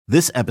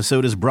This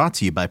episode is brought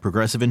to you by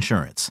Progressive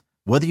Insurance.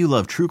 Whether you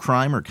love true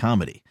crime or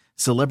comedy,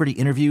 celebrity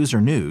interviews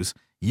or news,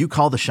 you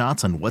call the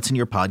shots on what's in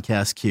your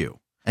podcast queue.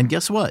 And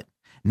guess what?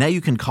 Now you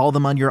can call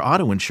them on your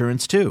auto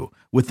insurance too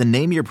with the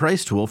Name Your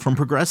Price tool from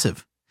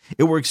Progressive.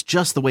 It works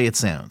just the way it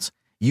sounds.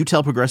 You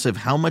tell Progressive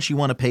how much you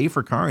want to pay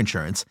for car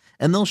insurance,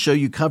 and they'll show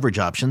you coverage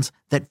options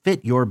that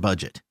fit your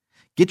budget.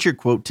 Get your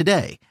quote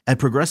today at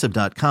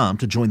Progressive.com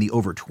to join the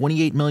over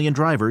 28 million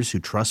drivers who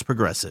trust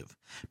Progressive.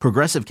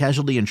 Progressive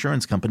Casualty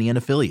Insurance Company and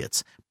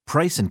Affiliates.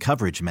 Price and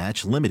coverage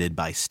match limited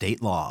by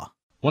state law.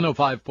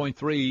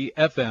 105.3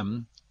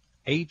 FM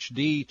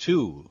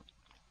HD2.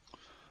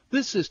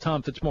 This is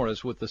Tom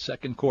Fitzmaurice with the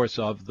second course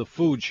of The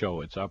Food Show.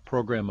 It's our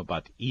program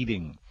about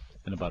eating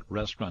and about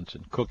restaurants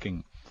and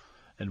cooking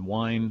and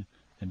wine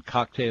and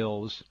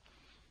cocktails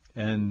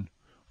and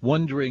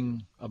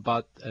wondering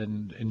about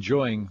and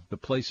enjoying the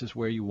places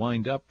where you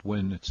wind up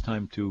when it's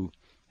time to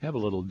have a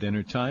little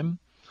dinner time.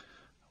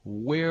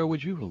 Where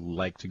would you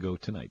like to go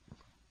tonight?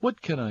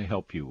 What can I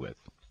help you with?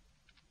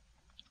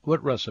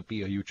 What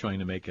recipe are you trying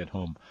to make at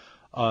home?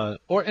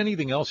 Or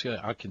anything else.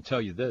 I can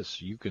tell you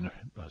this. You can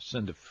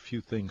send a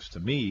few things to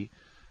me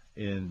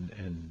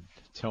and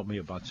tell me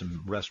about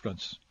some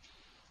restaurants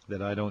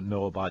that I don't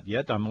know about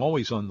yet. I'm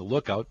always on the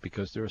lookout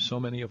because there are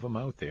so many of them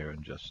out there,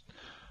 and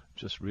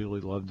just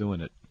really love doing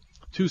it.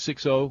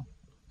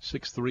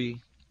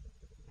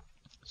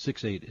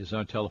 260-6368 is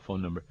our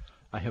telephone number.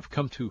 I have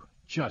come to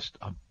just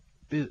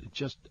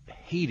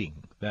hating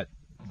that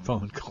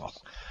phone call.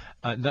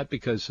 Not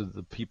because of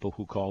the people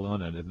who call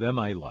on it. Them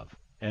I love.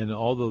 And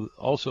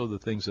also the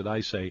things that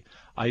I say,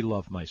 I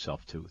love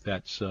myself too.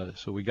 That's so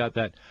we got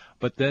that.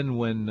 But then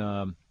when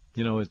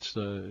it's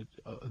the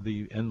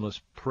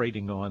endless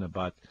prating on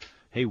about,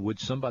 hey, would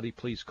somebody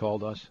please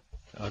call us?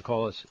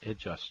 It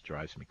just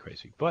drives me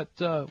crazy. But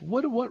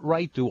what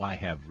right do I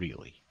have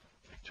really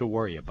to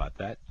worry about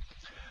that?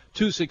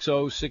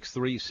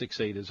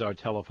 260-6368 is our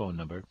telephone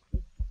number.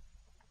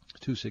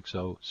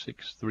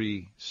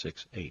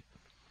 260-6368.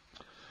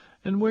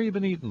 And where you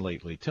been eating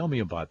lately? Tell me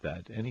about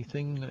that.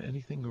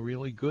 Anything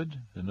really good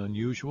and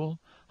unusual?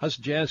 How's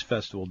Jazz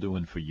Festival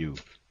doing for you?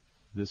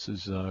 This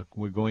is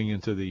we're going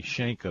into the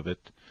shank of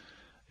it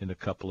in a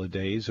couple of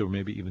days, or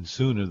maybe even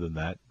sooner than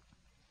that.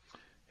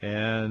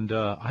 And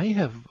I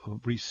have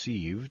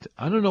received,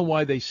 I don't know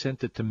why they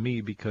sent it to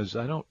me, because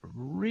I don't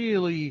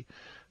really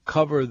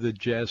cover the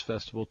Jazz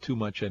Festival too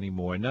much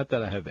anymore. Not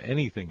that I have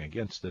anything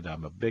against it.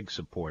 I'm a big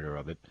supporter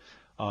of it.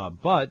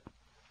 But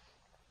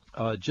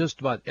just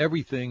about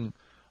everything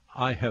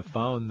I have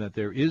found that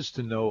there is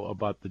to know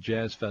about the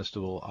Jazz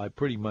Festival, I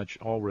pretty much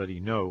already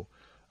know.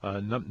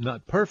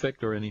 Not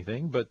perfect or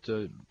anything, but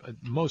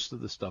most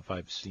of the stuff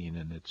I've seen,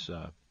 and it's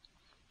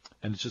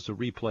just a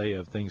replay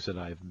of things that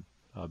I've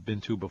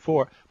been to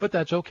before. But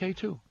that's okay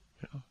too.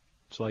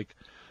 It's like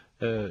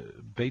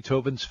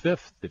Beethoven's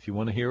Fifth. If you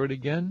want to hear it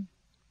again,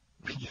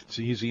 it's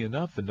easy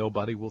enough, and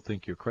nobody will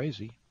think you're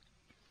crazy.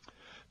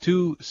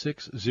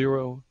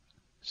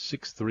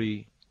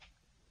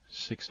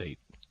 260-6368.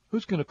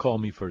 Who's going to call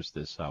me first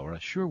this hour? I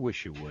sure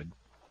wish you would.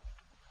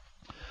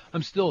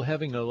 I'm still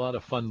having a lot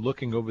of fun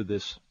looking over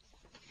this.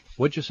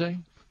 What'd you say?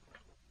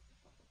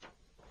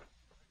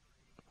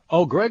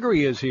 Oh,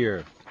 Gregory is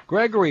here.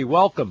 Gregory,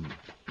 welcome.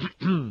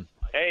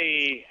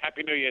 Hey,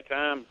 Happy New Year,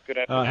 Tom. Good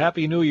afternoon.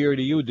 Happy New Year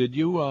to you. Did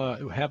you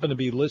happen to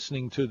be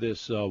listening to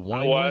this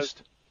wine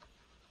list?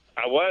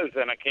 I was,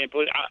 and I can't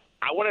believe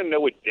I want to know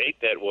what date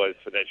that was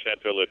for that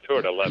Chateau Latour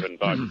at $11.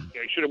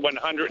 You should have won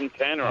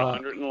 110 or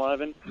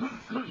 111.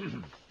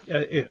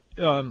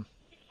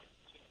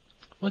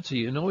 Let's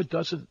see. It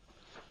doesn't.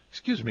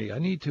 Excuse me. I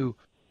need to.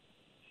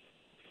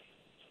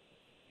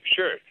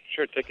 Sure.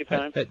 Take your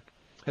time.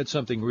 Had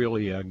something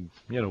really,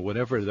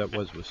 whatever that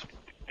was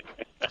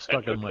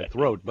stuck in my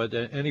throat. But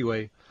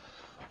anyway,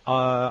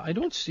 I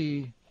don't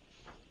see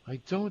a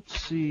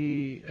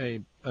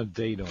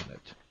date on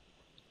it.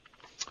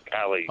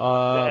 Golly.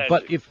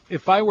 But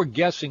if I were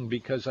guessing,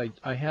 because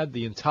I had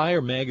the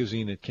entire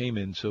magazine it came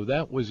in, so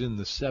that was in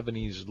the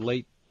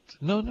 70s,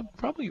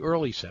 probably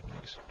early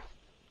 70s.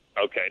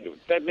 Okay,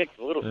 that makes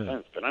a little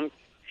sense, but I'm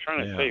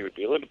trying to say it would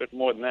be a little bit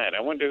more than that. I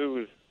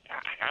wonder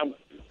how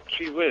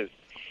she was.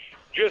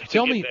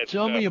 Tell me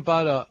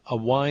about a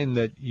wine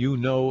that you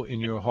know in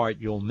your heart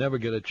you'll never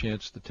get a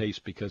chance to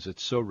taste because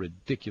it's so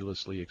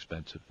ridiculously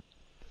expensive.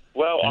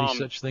 Well, any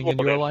such thing in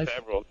your life?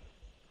 Several.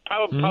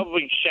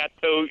 Probably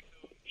Chateau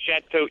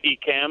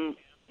Yquem.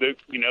 Those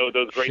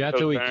great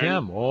Chateau Sauternes.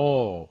 Yquem.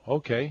 Oh,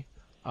 okay.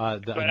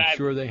 I'm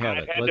sure they have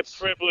it. I've had the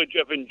privilege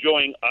of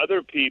enjoying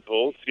other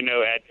people's,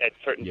 at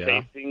certain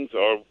tastings,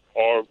 or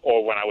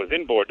when I was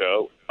in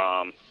Bordeaux.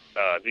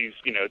 This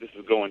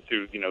is going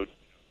through, a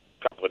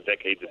couple of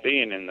decades of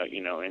being in the,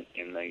 in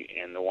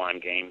the wine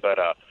game. But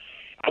I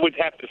would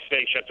have to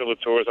say Chateau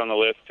Latour is on the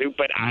list too.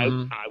 But I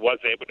was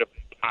able to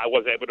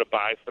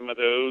buy some of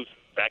those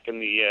back in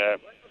the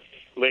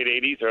late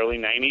 '80s, early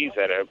 '90s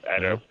at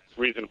a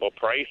reasonable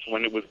price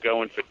when it was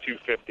going for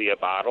 $2.50 a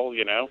bottle.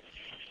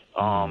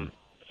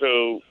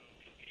 So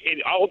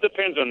it all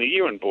depends on the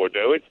year in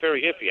Bordeaux. It's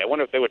very iffy. I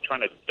wonder if they were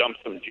trying to dump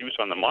some juice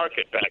on the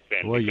market back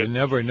then. Well, you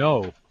never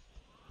know.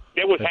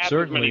 There was That's half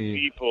as many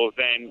people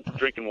then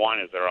drinking wine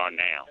as there are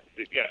now.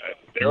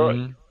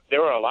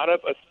 There are a lot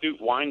of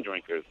astute wine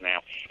drinkers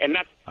now, and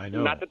not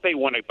that they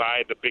want to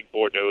buy the big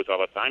Bordeaux all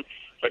the time,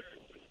 but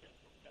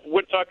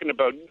we're talking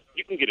about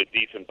you can get a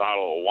decent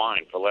bottle of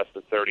wine for less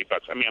than $30.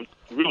 I mean,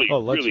 really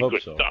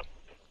good stuff.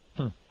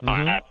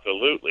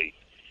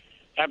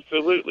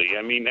 Absolutely.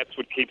 I mean, that's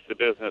what keeps the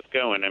business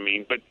going. I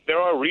mean, but there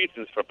are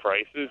reasons for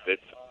prices.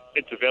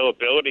 It's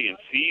availability and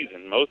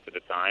season most of the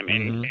time,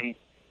 and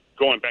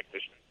going back to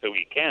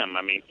Chem,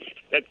 I mean,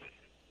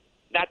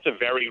 that's a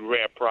very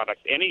rare product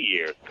any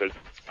year because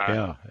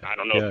I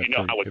don't know if you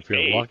know how it's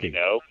made. Lucky. You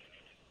know,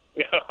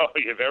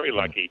 you're very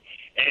lucky.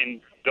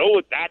 And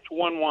though that's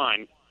one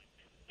wine,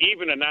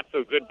 even a not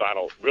so good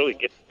bottle really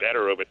gets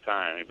better over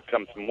time. It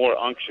becomes more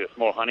unctuous,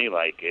 more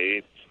honey-like.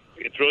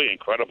 It's really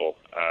incredible.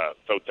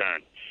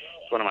 Sauterne.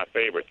 It's one of my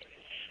favorites.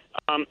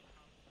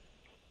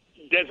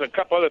 There's a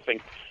couple other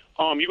things.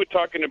 You were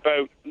talking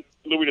about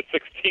Louis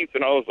XVI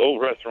and all those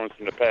old restaurants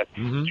in the past.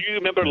 Do you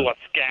remember La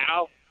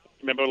Scale?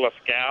 Remember La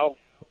Scale?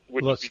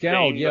 La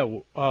Scale, yeah.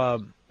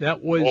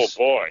 That was. Oh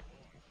boy.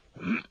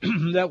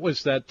 That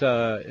was that.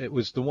 It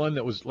was the one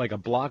that was like a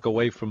block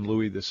away from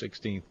Louis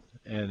XVI,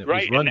 and it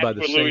was run by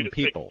the same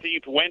people. Louis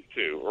XVI went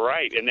to,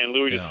 right, and then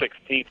Louis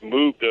XVI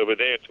moved over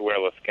there to where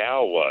La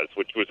Scale was,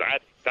 which was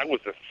that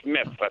was the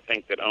Smiths, I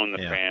think, that owned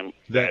the family.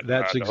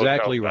 That's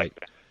exactly right.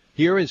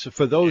 Here is,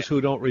 for those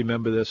who don't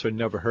remember this or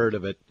never heard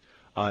of it,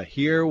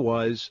 here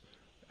was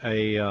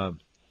a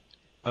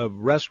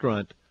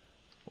restaurant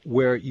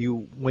where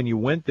when you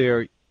went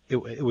there,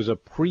 it was a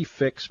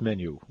prefix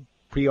menu,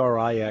 Prix,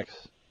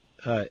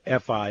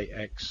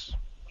 F-I-X.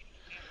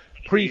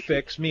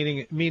 Prefix,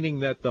 meaning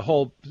that the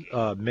whole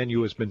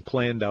menu has been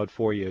planned out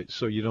for you,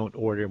 so you don't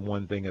order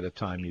one thing at a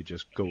time. You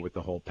just go with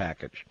the whole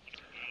package.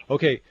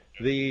 Okay,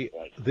 what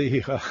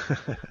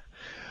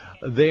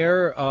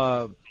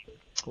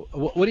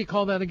do you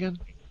call that again?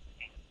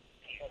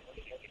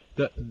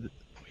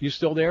 You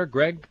still there,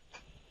 Greg?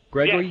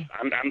 Gregory?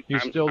 Yes, You're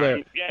still there.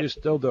 Yes. You're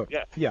still there.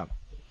 Yes. Yeah.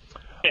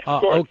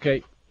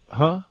 Okay.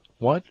 Huh?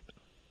 What?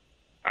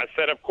 I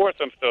said, of course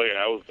I'm still here.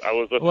 I was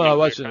listening.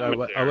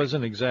 Well, I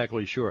wasn't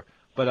exactly sure,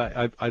 but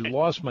I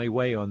lost my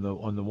way on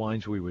the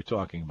wines we were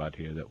talking about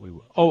here.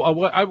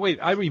 Wait,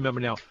 I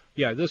remember now.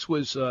 Yeah, this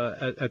was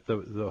at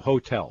the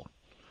hotel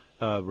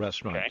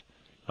restaurant,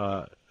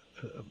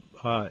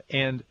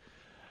 and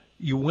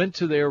you went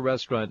to their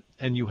restaurant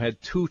and you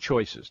had two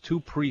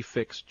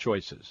prefix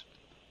choices.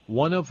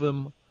 One of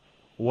them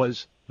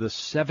was the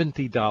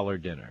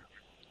 $70 dinner,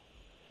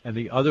 and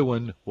the other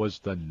one was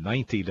the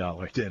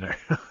 $90 dinner.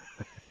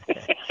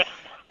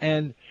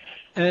 and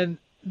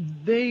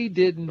they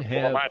didn't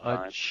have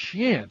a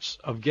chance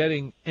of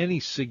getting any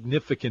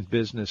significant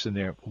business in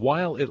there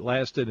while it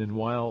lasted and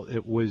while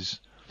it was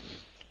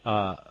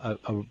a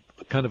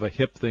kind of a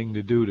hip thing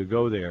to do to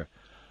go there.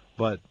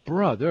 But,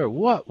 brother,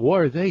 what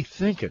were they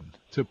thinking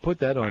to put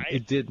that on? Right.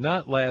 It did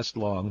not last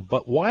long,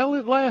 but while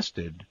it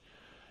lasted,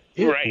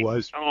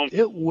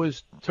 it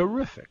was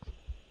terrific.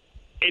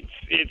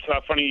 It's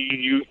funny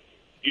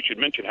you should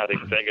mention how they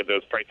staggered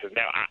those prices.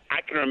 Now,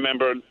 I can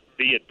remember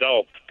the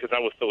adults, because I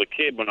was still a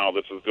kid when all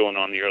this was going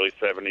on in the early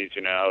 70s,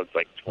 you know, I was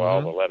like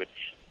 12, 11.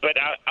 But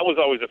I was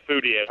always a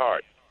foodie at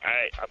heart.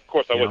 Of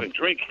course, I wasn't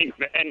drinking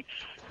then,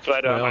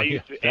 but I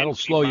used to... That'll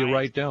slow you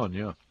right down,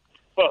 yeah.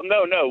 Well,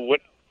 no.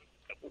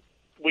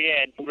 We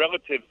had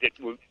relatives that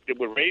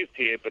were raised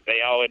here, but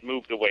they all had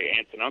moved away,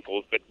 aunts and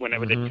uncles. But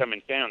whenever they'd come in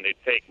town, they'd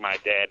take my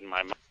dad and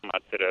my mom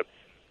to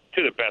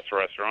the best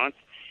restaurants.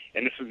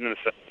 And this was in the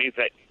 70s.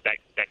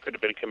 That could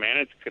have been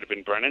Commander's, could have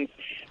been Brennan's.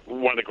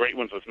 One of the great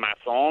ones was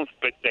Masson's,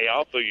 but they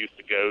also used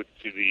to go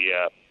to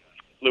the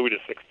Louis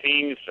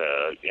XVI's,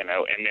 and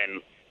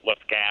then La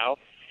Scale.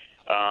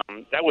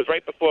 That was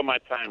right before my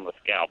time, La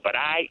Scale. But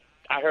I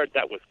heard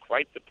that was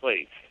quite the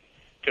place,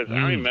 because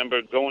I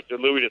remember going to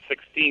Louis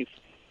XVI's,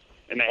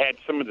 and they had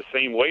some of the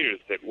same waiters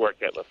that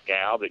worked at La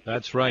Scale that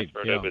That's right.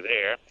 over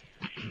there.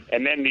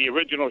 And then the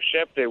original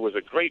chef there was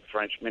a great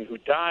Frenchman who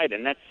died,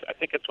 and I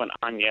think that's when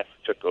Agnès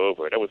took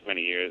over. That was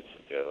many years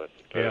ago.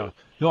 Yeah.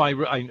 No, I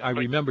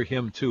remember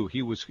him too.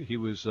 He was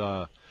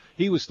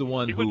the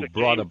one who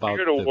brought about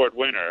the Award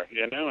winner.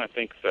 You know, I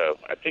think so.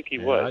 I think he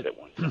was at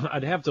one time.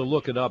 I'd have to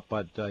look it up,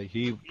 but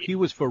he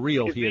was for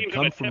real. He had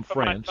come from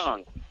France.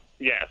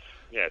 Yes.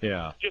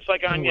 Yeah. Just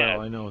like Agnès.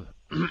 Well, I know.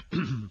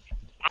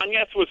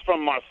 Agnès was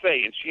from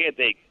Marseille, and she had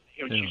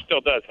she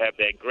still does have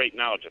that great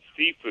knowledge of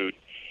seafood.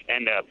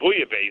 And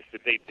bouillabaisse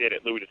that they did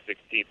at Louis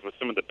XVI was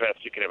some of the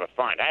best you could ever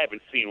find. I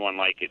haven't seen one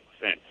like it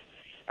since.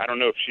 I don't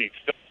know if she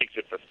still makes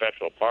it for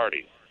special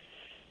parties.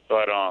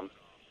 But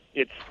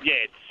it's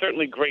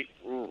certainly great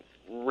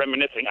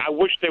reminiscing. I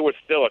wish there was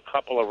still a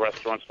couple of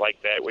restaurants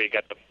like that where you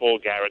got the full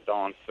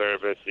Garrodon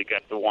service, you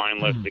got the wine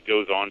list that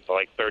goes on for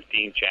like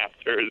 13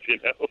 chapters, you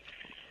know.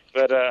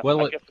 But I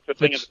guess it's a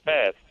thing of the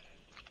past.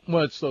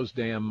 Well, it's those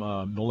damn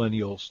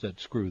millennials that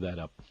screw that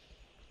up.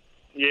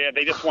 Yeah,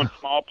 they just want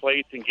small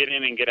plates and get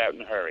in and get out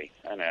in a hurry.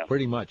 I know.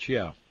 Pretty much,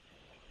 yeah.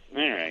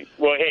 All right.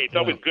 Well, hey, it's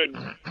always good.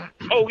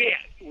 Oh yeah,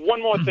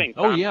 one more thing,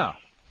 Tom. Oh yeah.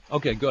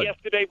 Okay, good.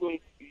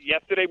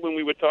 Yesterday when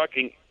we were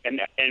talking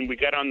and we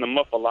got on the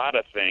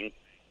Muffalata thing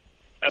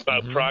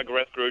about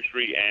Progress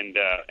Grocery and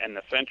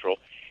the Central.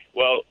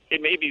 Well,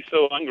 it made me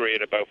so hungry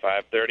at about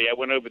 5:30. I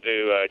went over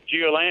to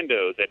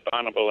Giorlando's at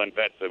Bonneville and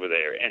Vets over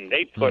there, and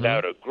they put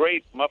out a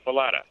great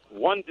Muffalata.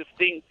 One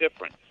distinct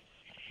difference: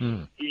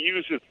 he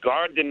uses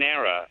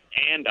giardiniera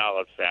and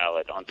olive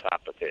salad on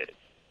top of his,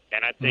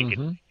 and I think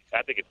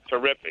it's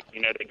terrific.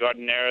 You know, the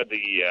giardiniera,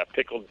 the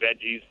pickled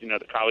veggies, you know,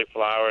 the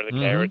cauliflower, the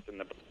carrots, and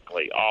the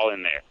broccoli, all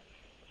in there.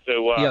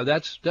 So yeah,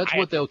 that's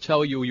what they'll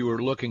tell you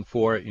were looking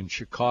for in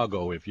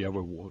Chicago if you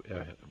ever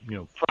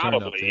turn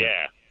up there.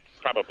 Yeah.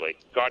 Probably.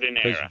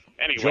 Giardiniera.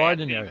 Anyway,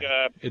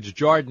 giardiniera. It's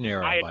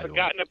giardiniera, I by had the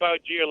forgotten about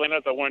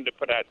Giorlando's. I wanted to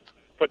put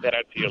that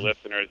out to your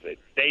listeners. That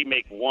they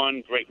make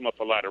one great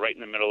Muffalata right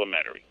in the middle of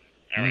Metairie.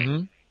 All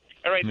right.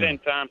 All right then,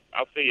 Tom.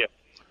 I'll see you.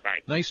 All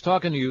right. Nice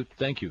talking to you.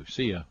 Thank you.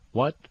 See ya.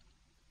 What?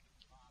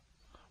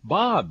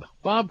 Bob.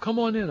 Bob, come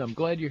on in. I'm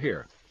glad you're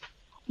here.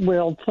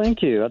 Well,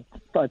 thank you.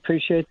 I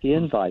appreciate the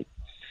invite.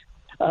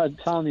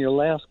 Tom, your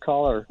last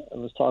caller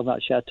was talking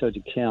about Chateau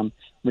d'Yquem.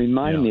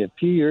 Reminded me, a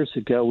few years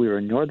ago, we were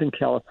in Northern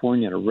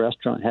California at a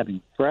restaurant having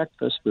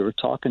breakfast. We were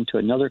talking to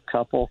another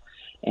couple,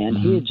 and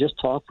he had just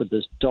talked with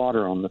his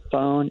daughter on the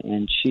phone,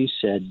 and she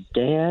said,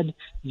 "Dad,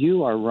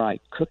 you are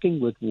right. Cooking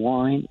with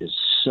wine is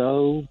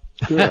so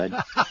good."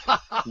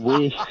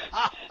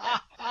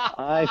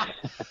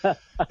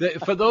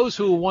 For those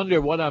who wonder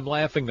what I'm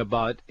laughing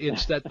about,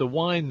 it's that the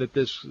wine that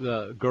this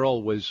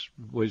girl was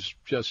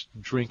just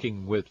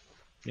drinking with,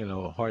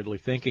 hardly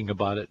thinking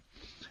about it,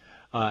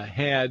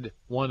 had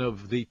one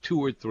of the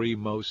 2 or 3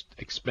 most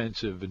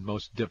expensive and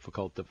most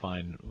difficult to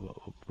find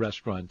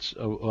restaurants,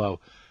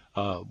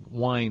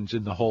 wines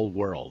in the whole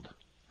world.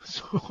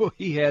 So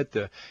he had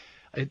to.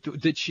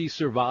 Did she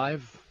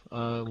survive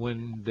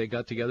when they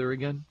got together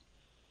again?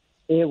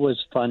 It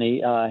was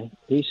funny.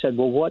 He said,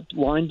 "Well, what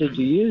wine did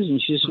you use?" And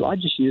she said, "Well, I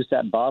just used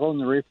that bottle in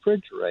the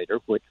refrigerator,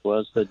 which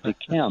was the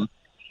d'Yquem."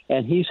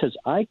 And he says,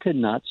 "I could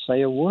not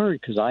say a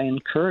word because I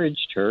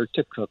encouraged her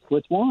to cook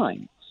with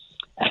wine."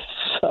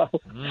 So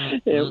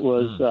it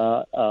was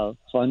a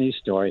funny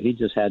story. He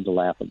just had to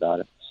laugh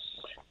about it.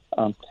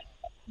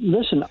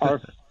 Listen,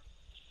 our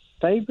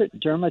favorite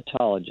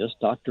dermatologist,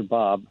 Dr.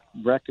 Bob,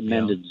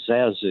 recommended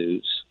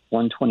Zazu's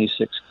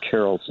 126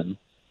 Carrollton.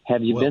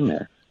 Have you been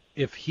there?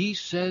 If he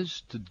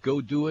says to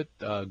go do it,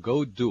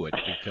 go do it,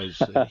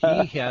 because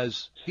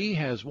he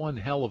has one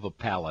hell of a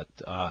palate,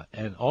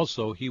 and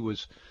also he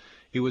was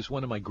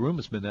one of my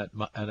groomsmen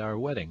at our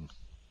wedding.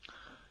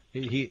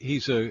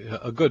 He's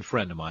a good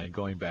friend of mine,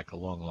 going back a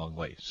long, long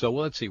way. So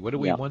let's see, what are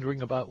we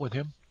wondering about with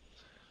him?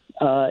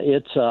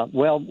 It's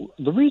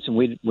the reason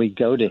we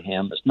go to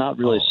him is not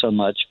really so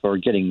much for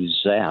getting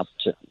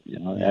zapped,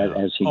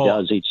 as he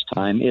does each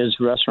time, is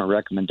restaurant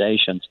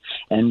recommendations,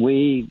 and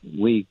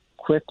we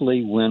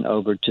quickly went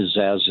over to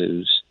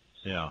Zazu's,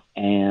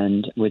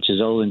 and which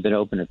has only been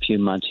open a few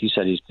months. He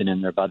said he's been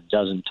in there about a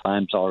dozen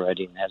times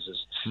already and has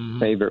his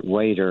favorite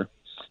waiter,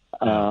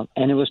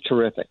 and it was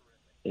terrific.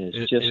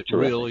 It's just terrific.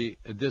 Really,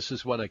 this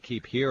is what I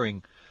keep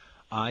hearing.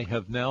 I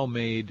have now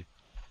made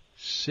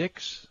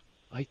 6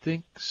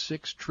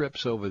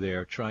 trips over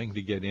there trying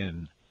to get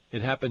in.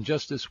 It happened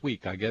just this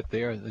week. I get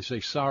there, and they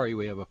say, "Sorry,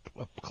 we have a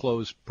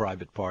closed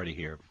private party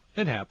here."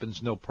 It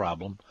happens, no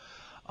problem.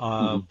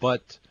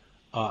 But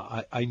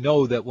I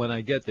know that when I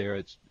get there,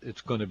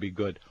 it's going to be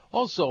good.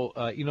 Also,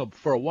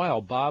 for a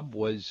while, Bob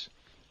was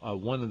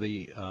one of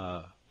the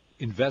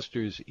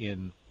investors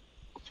in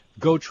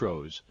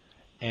Gautrose,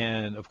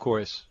 and of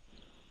course,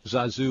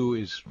 Zazu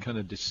is kind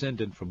of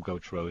descendant from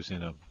Gautrose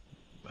in a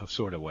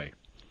sort of way.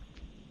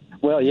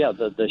 Well, yeah,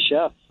 the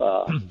chef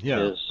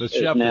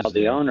is now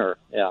the owner.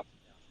 Yeah.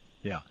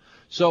 Yeah.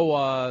 So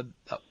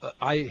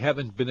I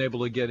haven't been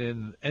able to get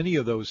in any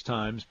of those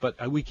times, but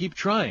we keep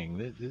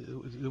trying.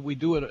 We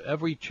do it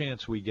every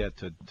chance we get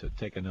to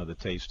take another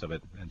taste of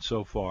it, and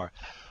so far.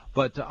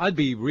 But I'd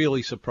be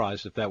really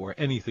surprised if that were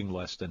anything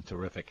less than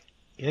terrific.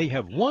 They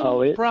have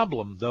one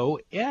problem, though.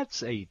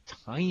 It's a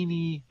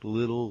tiny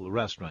little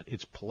restaurant.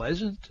 It's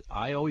pleasant.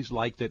 I always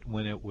liked it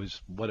when it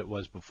was what it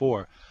was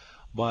before.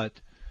 But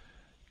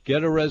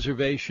get a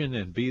reservation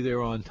and be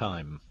there on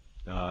time.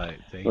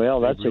 They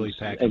really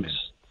pack them in.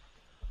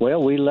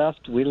 Well, we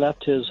left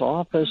his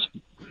office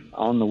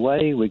on the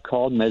way. We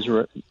called, made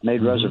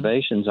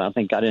reservations. I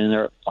think got in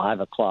there at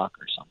 5 o'clock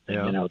or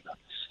something. The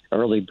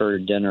early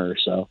bird dinner or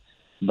so.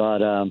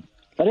 But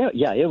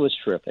it was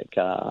terrific.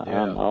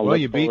 I'll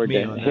look forward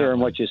to hearing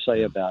what you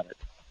say about it.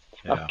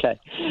 Yeah. Okay,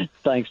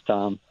 thanks,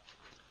 Tom.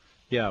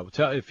 Yeah,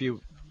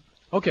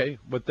 okay,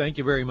 but thank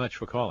you very much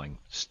for calling.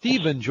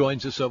 Stephen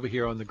joins us over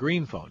here on the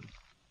green phone.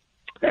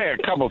 Hey, a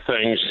couple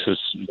things.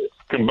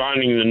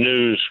 Combining the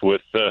news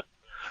with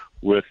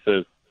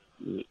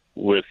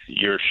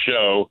your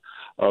show,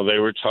 they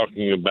were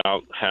talking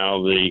about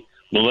how the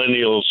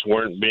millennials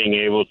weren't being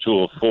able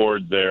to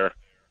afford their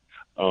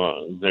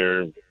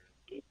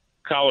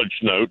college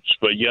notes,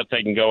 but yet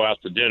they can go out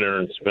to dinner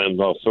and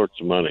spend all sorts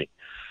of money.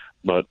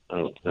 But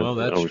well,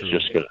 that's I was true.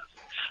 just gonna.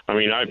 I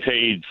mean, I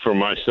paid for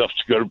myself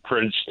to go to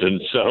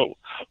Princeton, so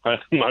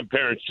my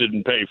parents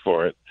didn't pay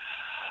for it.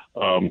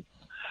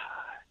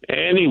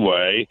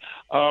 Anyway,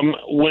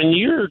 when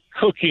you're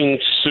cooking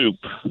soup,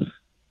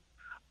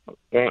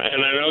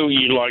 and I know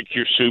you like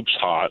your soups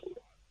hot,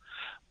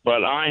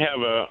 but I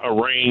have a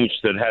range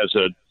that has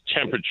a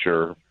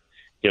temperature,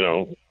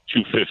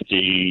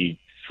 250,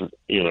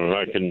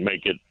 I can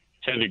make it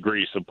 10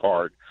 degrees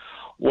apart.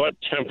 What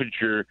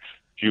temperature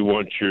do you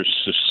want your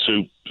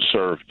soup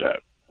served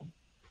at?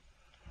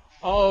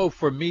 Oh,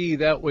 for me,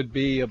 that would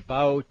be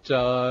about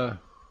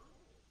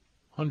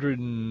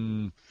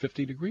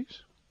 150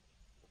 degrees.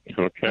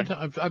 Okay.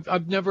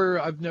 I've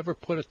never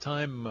put a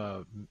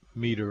time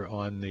meter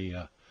on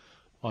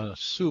a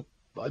soup.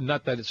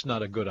 Not that it's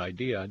not a good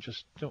idea. I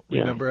just don't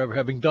remember ever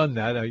having done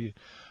that.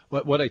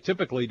 What I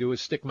typically do is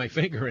stick my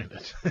finger in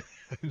it.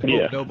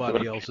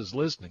 Nobody else is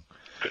listening.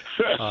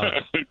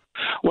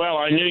 Well,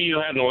 I knew you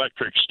had an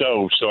electric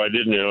stove, so I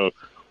didn't know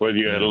whether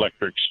you had an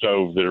electric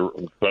stove there.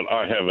 But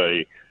I have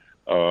a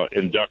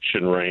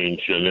induction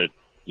range, and it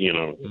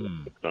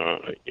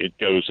it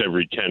goes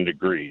every 10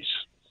 degrees.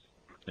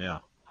 Yeah.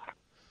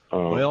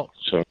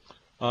 So.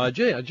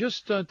 Jay,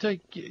 just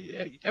take.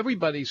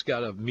 Everybody's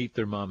got a meat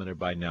thermometer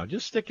by now.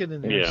 Just stick it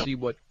in there and see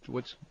what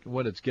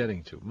it's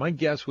getting to. My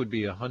guess would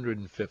be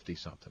 150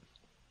 something.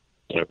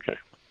 Okay.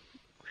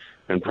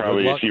 And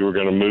probably if you were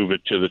going to move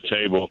it to the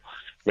table,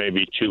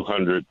 maybe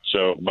 200.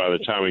 So by the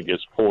time it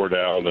gets poured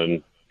out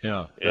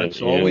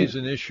that's always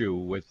an issue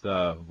with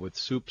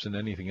soups and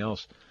anything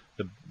else.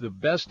 The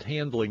best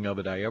handling of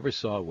it I ever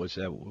saw was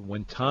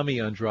when Tommy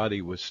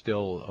Andrade was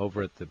still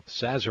over at the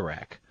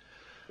Sazerac.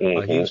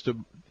 He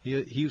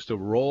used to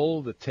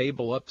roll the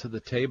table up to the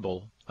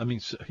table. I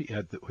mean, he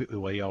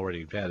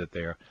already had it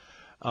there,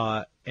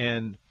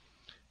 and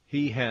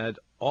he had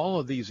all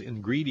of these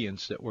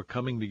ingredients that were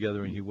coming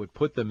together, and he would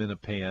put them in a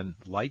pan,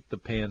 light the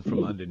pan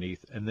from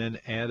underneath, and then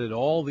added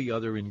all the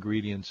other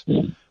ingredients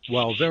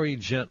while very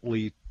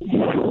gently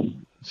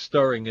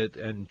stirring it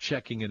and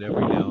checking it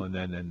every now and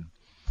then. And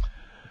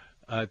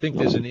I think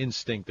there's an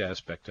instinct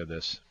aspect to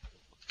this.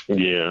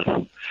 Yeah.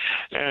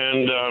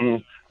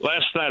 And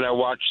last night I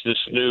watched this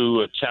new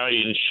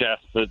Italian chef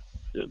that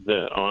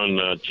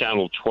on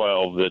Channel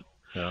 12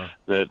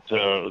 that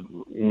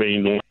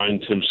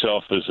mainlines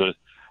himself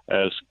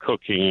as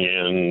cooking,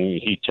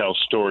 and he tells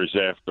stories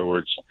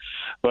afterwards.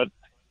 But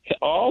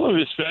all of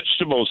his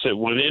vegetables that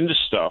went into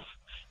stuff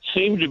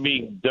seem to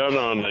be done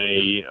on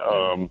a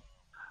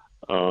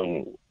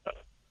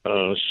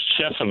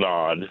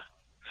chiffonade.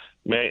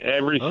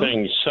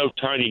 Everything's so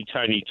tiny,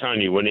 tiny,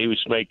 tiny. When he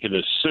was making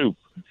his soup,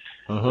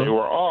 they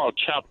were all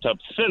chopped up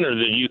thinner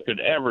than you could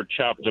ever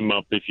chop them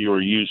up if you were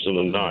using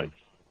a knife.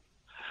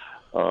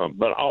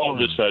 But all of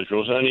his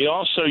vegetables, and he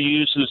also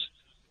uses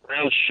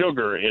brown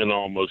sugar in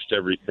almost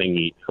everything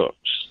he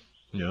cooks.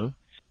 Yeah,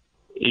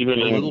 even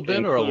a little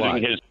bit or a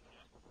lot.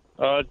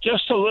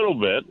 Just a little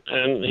bit,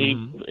 and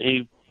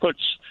he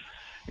puts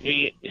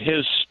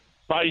his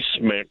spice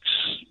mix.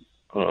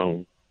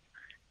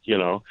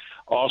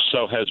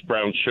 Also has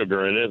brown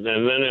sugar in it,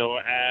 and then he'll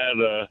add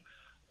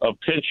a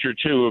pinch or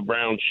two of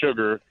brown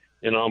sugar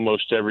in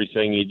almost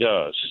everything he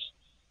does.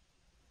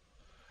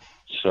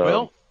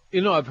 So,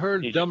 well, I've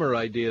heard dumber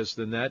ideas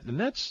than that, and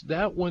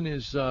that one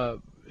is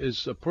a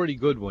pretty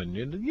good one.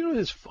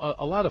 There's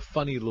a lot of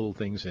funny little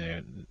things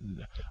in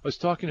there. I was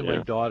talking to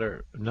my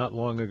daughter not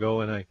long ago,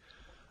 and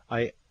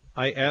I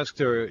asked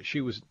her,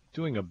 she was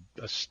doing a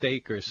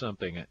steak or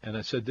something, and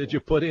I said, "Did you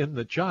put in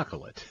the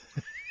chocolate?"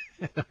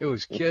 I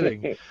was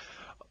kidding.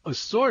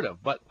 Sort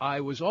of, but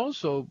I was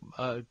also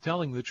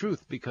telling the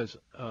truth because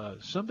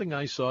something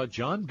I saw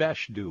John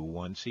Besh do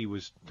once. He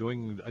was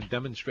doing a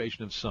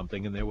demonstration of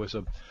something, and there was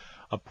a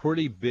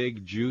pretty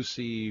big,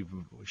 juicy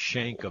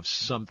shank of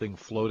something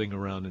floating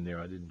around in there.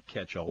 I didn't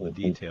catch all the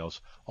details.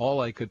 All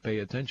I could pay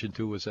attention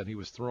to was that he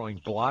was throwing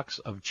blocks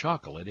of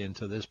chocolate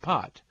into this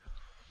pot.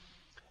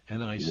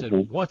 And I said,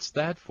 "What's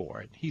that for?"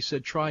 And he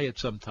said, "Try it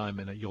sometime,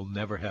 and you'll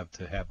never have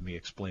to have me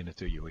explain it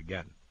to you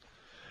again."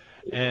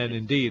 And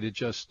indeed, it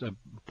just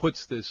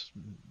puts this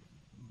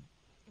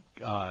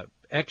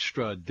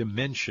extra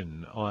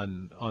dimension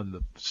on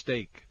the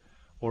steak,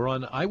 or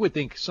on, I would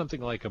think,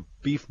 something like a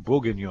beef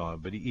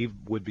bourguignon, but it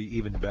would be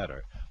even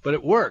better. But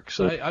it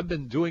works. I've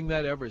been doing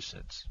that ever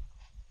since.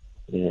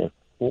 Yeah.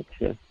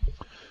 Okay.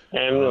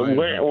 And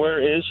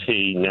where is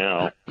he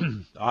now?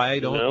 I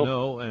don't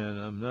know, and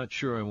I'm not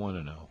sure I want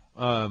to know.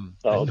 I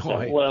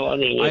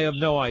have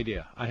no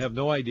idea.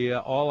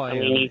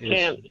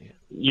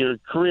 Your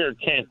career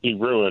can't be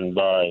ruined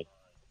by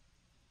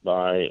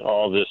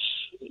all this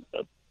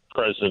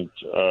present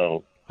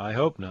I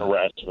hope not.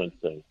 harassment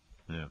thing.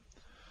 Yeah.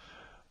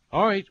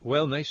 All right.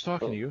 Well, nice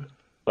talking to you.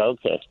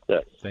 Okay.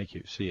 Yeah. Thank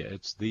you. See ya.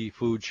 It's The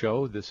Food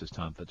Show. This is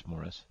Tom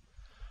Fitzmaurice.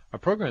 Our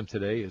program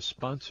today is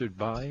sponsored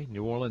by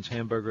New Orleans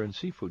Hamburger and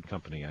Seafood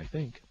Company, I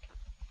think.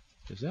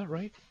 Is that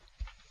right?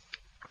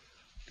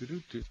 I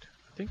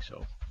think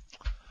so.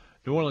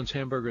 New Orleans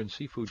Hamburger and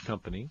Seafood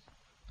Company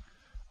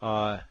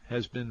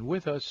has been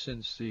with us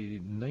since the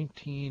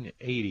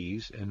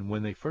 1980s, and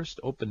when they first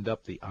opened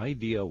up, the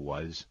idea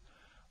was,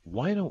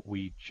 why don't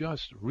we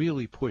just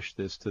really push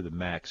this to the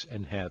max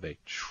and have a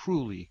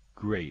truly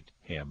great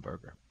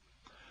hamburger?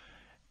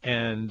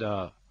 And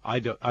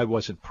I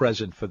wasn't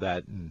present for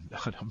that, and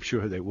I'm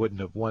sure they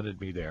wouldn't have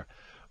wanted me there.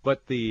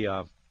 But they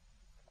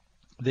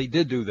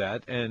did do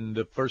that, and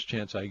the first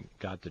chance I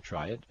got to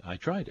try it, I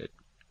tried it.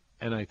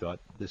 And I thought,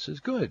 this is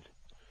good.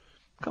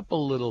 A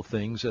couple little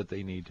things that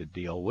they need to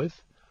deal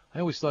with. I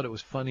always thought it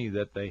was funny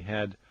that they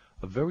had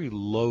a very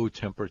low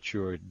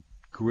temperature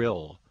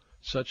grill,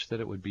 such that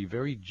it would be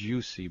very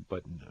juicy,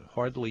 but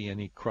hardly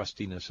any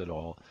crustiness at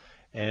all,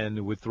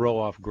 and would throw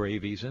off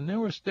gravies. And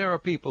there are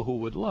people who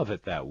would love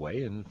it that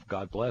way, and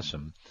God bless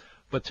them.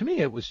 But to me,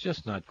 it was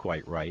just not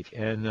quite right.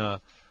 And I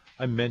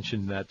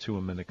mentioned that to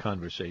him in a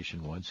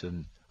conversation once,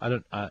 and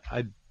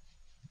I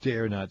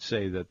dare not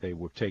say that they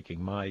were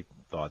taking my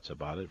thoughts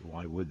about it.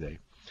 Why would they?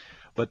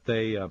 But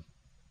they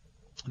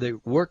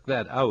worked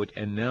that out,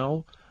 and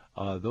now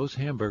those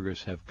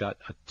hamburgers have got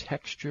a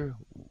texture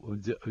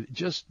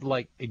just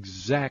like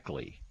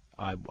exactly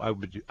I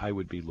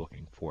would be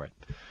looking for it.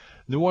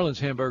 New Orleans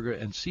Hamburger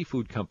and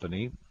Seafood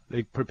Company,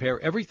 they prepare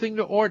everything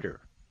to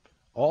order,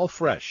 all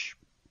fresh,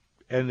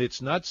 and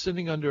it's not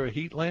sitting under a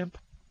heat lamp,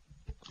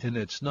 and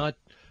it's not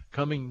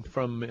coming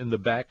from in the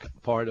back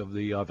part of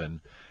the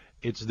oven.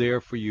 It's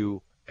there for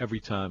you every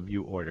time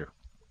you order.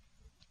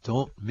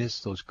 Don't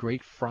miss those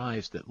great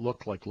fries that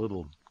look like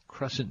little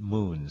crescent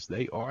moons.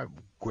 They are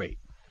great.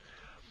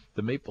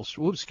 The maple,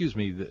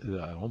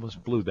 I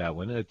almost blew that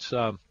one. It's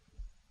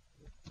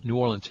New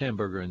Orleans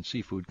Hamburger and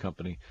Seafood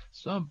Company.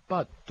 It's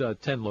about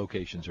 10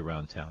 locations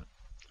around town.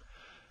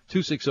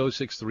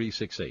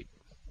 260-6368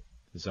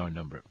 is our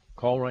number.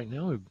 Call right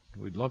now.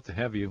 We'd love to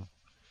have you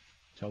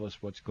tell us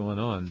what's going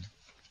on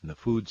in the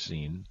food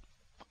scene.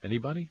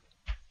 Anybody?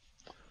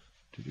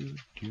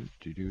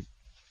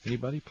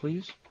 Anybody,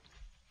 please?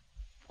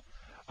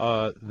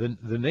 The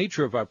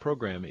nature of our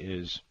program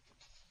is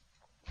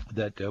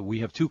that we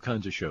have two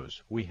kinds of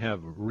shows. We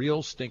have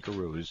real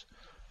stinkeroos,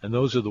 and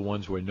those are the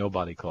ones where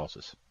nobody calls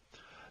us.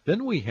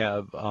 Then we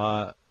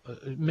have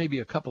maybe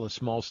a couple of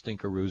small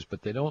stinkeroos,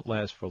 but they don't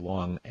last for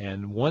long.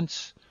 And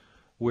once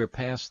we're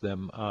past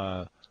them,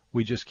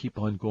 we just keep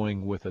on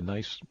going with a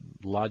nice,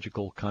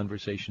 logical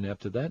conversation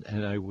after that.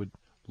 And I would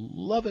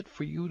love it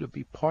for you to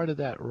be part of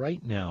that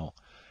right now.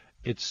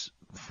 It's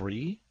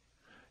free.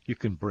 You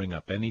can bring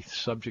up any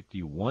subject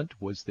you want.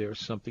 Was there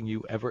something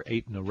you ever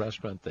ate in a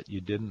restaurant that you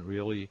didn't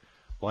really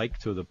like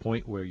to the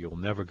point where you'll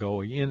never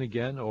go in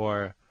again?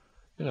 Or,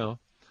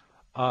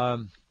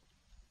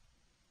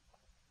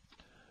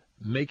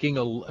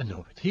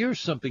 here's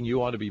something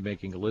you ought to be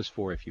making a list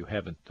for if you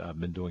haven't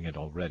been doing it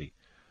already.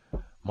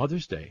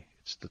 Mother's Day.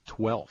 It's the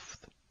 12th.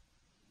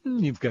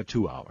 You've got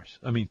 2 hours.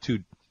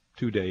 2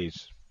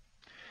 days.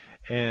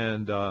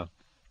 And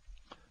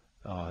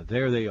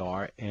there they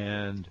are.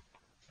 And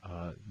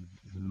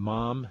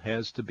Mom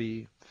has to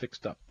be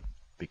fixed up,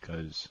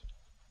 because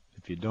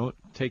if you don't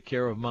take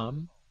care of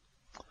Mom,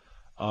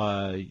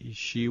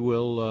 she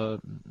will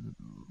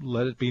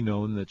let it be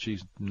known that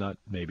she's not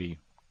maybe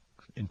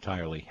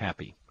entirely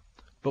happy.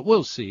 But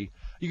we'll see.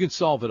 You can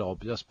solve it all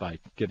just by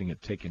getting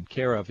it taken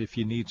care of. If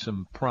you need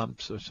some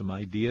prompts or some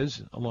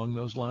ideas along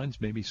those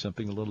lines, maybe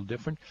something a little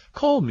different,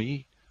 call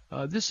me.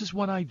 This is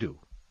what I do.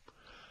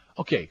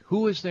 Okay,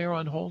 who is there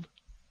on hold?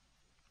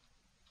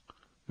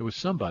 There was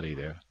somebody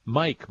there.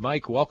 Mike,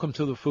 welcome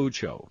to the Food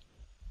Show.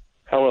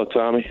 Hello,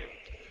 Tommy.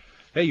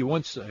 Hey, you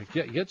want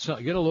get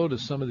a load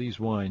of some of these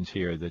wines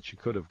here that you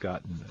could have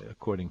gotten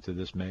according to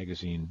this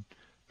magazine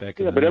back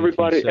in the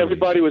 1970s.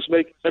 everybody was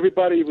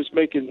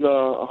making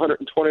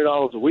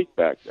 $120 a week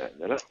back then,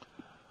 you know.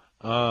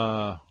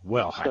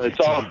 Well, so it's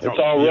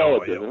all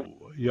relative.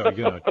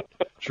 You're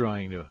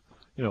trying to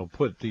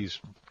put these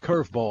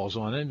curveballs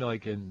on it,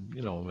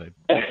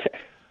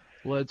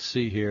 let's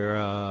see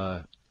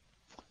here.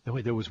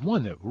 There was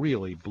one that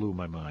really blew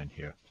my mind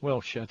here.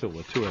 Well, Chateau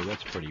Latour,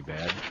 that's pretty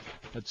bad.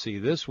 Let's see,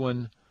 this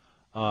one.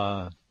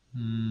 They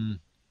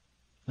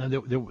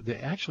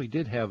actually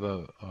did have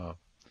a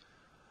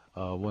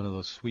one of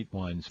those sweet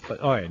wines, but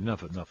all right,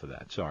 enough of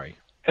that. Sorry.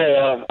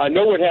 Hey, I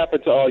know what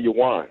happened to all your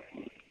wine.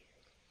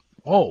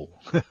 Oh,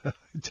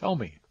 tell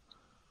me.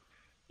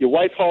 Your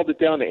wife hauled it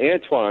down to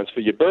Antoine's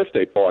for your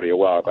birthday party a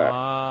while back.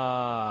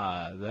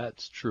 Ah,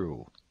 that's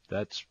true.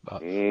 But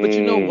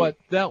you know what?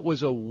 That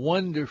was a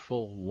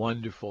wonderful,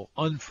 wonderful,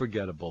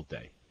 unforgettable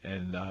day.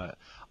 And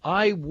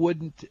I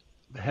wouldn't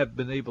have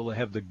been able to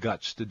have the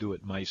guts to do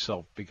it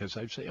myself, because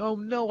I'd say, oh,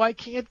 no, I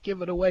can't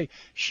give it away.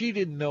 She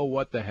didn't know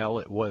what the hell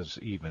it was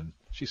even.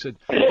 She said,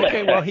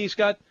 okay, well, he's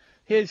got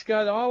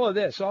all of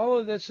this. All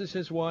of this is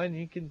his wine.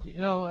 He can,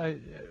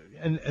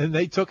 and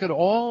they took it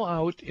all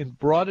out and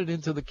brought it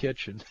into the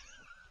kitchen.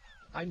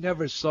 I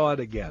never saw it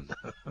again.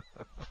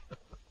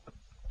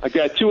 I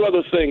got two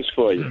other things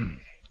for you.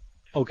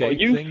 Okay,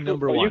 thing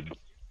number one.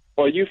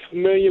 Are you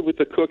familiar with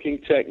the cooking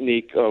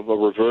technique of a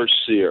reverse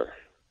sear?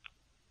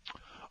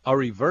 A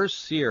reverse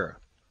sear.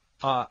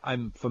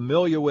 I'm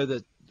familiar with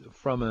it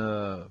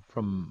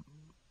from.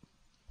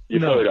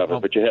 You've heard of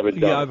it, but you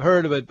haven't done it. Yeah, I've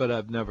heard of it, but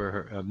I've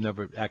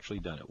never actually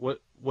done it. What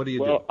do you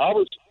do? Well, I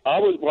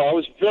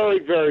was very,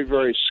 very,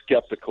 very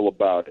skeptical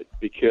about it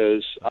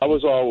because I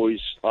was always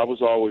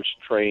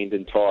trained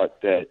and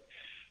taught that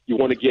you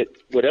want to get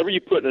whatever you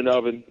put in an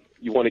oven,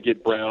 you want to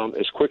get brown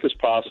as quick as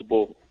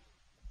possible.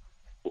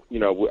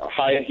 With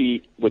high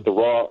heat with the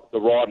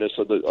rawness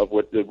of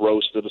what the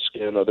roast of the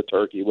skin or the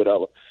turkey,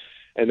 whatever,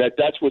 and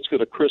that's what's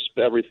going to crisp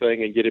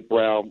everything and get it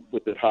brown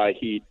with the high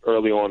heat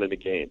early on in the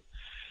game.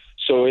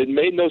 So it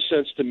made no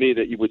sense to me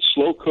that you would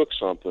slow cook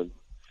something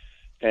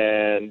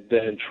and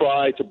then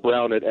try to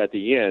brown it at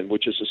the end,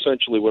 which is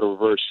essentially what a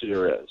reverse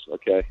sear is.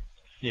 Okay.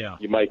 Yeah.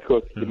 You might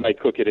cook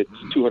it at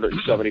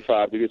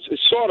 275 degrees.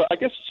 It's sort of, I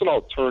guess, it's an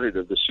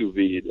alternative to sous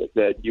vide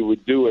that you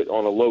would do it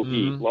on a low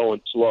heat, low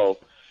and slow,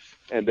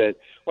 and then.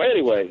 Well,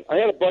 anyway, I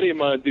had a buddy of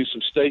mine do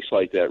some steaks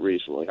like that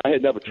recently. I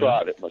had never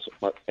tried it,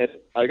 and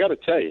I got to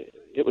tell you,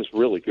 it was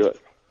really good.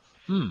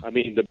 I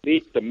mean,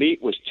 the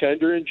meat was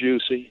tender and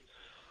juicy.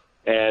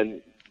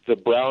 And the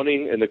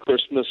browning and the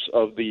crispness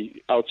of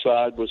the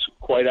outside was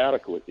quite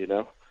adequate,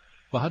 Well,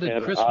 how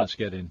did Christmas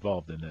get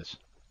involved in this?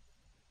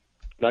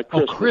 Not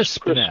Christmas. Oh,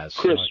 crispness.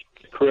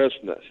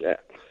 Crispness, yeah.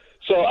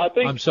 So I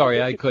think. I'm sorry,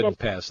 I couldn't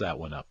pass that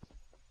one up.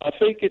 I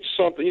think it's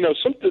something,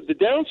 the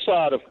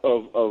downside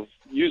of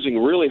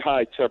using really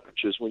high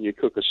temperatures when you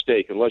cook a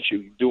steak, unless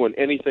you're doing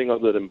anything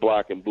other than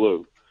black and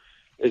blue,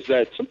 is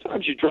that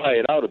sometimes you dry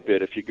it out a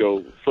bit if you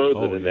go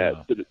further than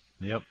that.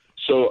 Yep.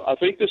 So I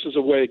think this is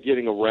a way of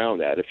getting around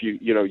that. If you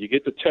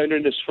get the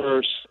tenderness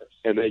first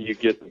and then you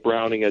get the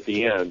browning at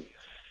the end,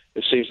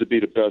 it seems to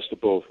be the best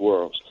of both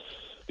worlds.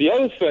 The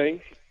other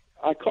thing,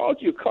 I called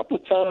you a couple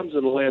of times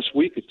in the last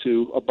week or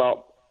two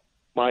about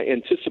my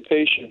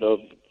anticipation of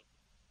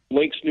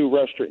Link's new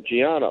restaurant,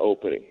 Gianna,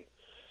 opening.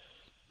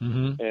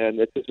 Mm-hmm. And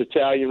it's an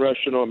Italian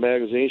restaurant on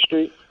Magazine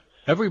Street.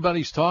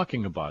 Everybody's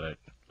talking about it.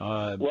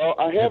 Well,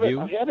 I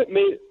haven't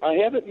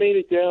made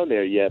it down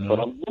there yet, but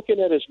I'm looking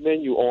at his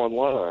menu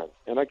online,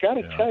 and I got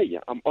to tell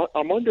you, I'm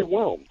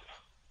underwhelmed.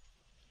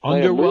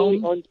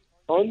 Underwhelmed? Really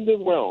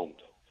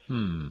underwhelmed.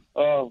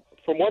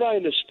 From what I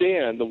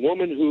understand, the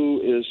woman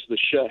who is the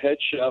head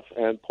chef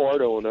and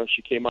part owner,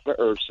 she came out of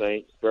Herb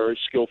Saint, very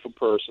skillful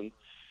person.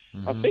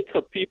 Mm-hmm. I think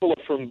her people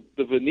are from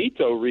the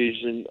Veneto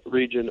region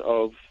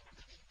of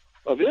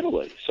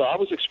Italy, so I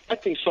was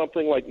expecting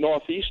something like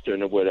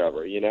Northeastern or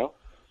whatever,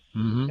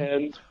 Mm-hmm.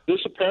 And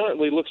this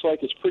apparently looks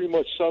like it's pretty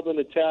much Southern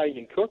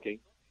Italian cooking.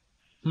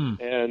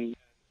 And,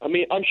 I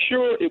mean, I'm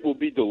sure it will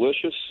be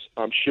delicious.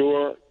 I'm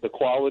sure the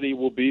quality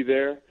will be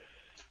there.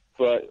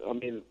 But, I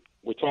mean,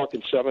 we're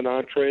talking 7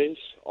 entrees,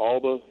 all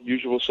the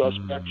usual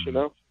suspects,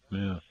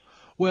 Yeah.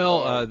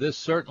 Well, this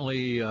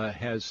certainly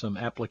has some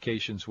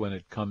applications when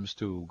it comes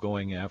to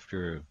going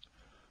after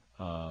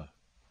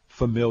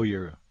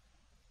familiar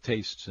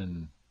tastes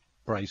and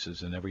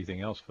prices and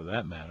everything else for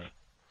that matter.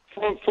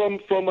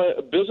 From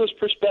a business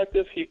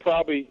perspective, he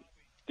probably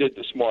played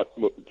the smart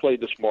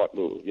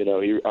move.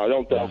 I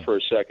don't doubt for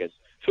a second.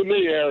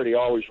 Familiarity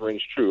always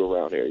rings true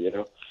around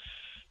here.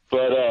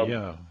 But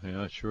yeah,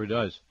 it sure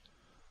does.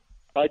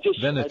 I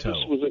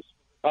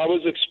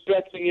was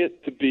expecting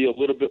it to be a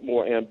little bit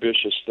more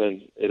ambitious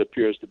than it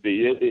appears to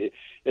be.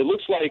 It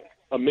looks like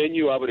a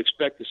menu I would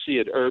expect to see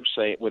at Herb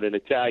Saint with an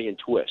Italian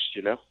twist.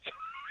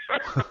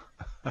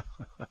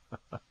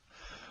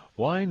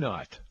 Why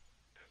not?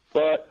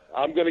 But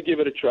I'm going to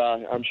give it a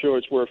try. I'm sure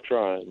it's worth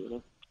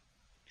trying.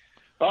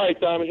 All right,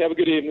 Tommy, have a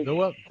good evening.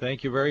 Well,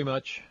 thank you very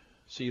much.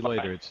 See you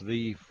later. It's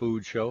The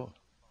Food Show.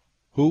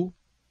 Who?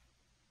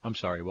 I'm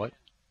sorry, what?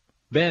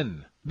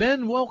 Ben.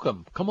 Ben,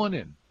 welcome. Come on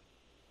in.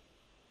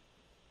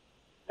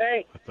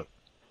 Hey.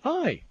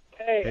 Hi.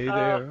 Hey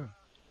there.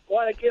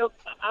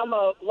 I'm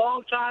a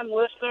long-time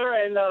listener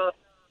and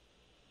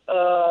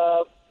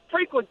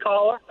frequent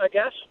caller, I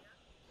guess.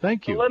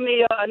 Thank you. So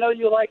I know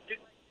you like to...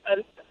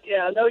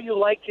 I know you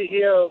like to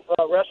hear of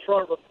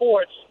restaurant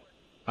reports.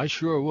 I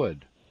sure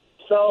would.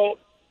 So,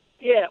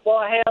 well,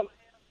 I have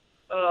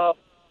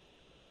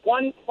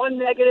one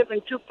negative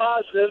and 2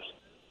 positives.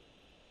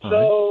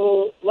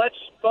 So let's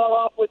start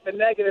off with the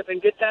negative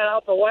and get that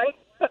out the way.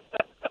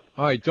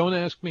 All right, don't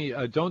ask me.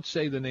 Don't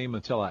say the name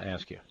until I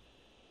ask you.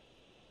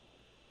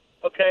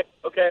 Okay.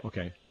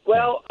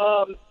 Well,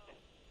 I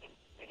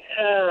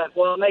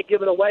may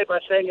give it away by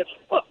saying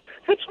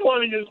it's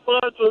one of your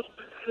sponsors.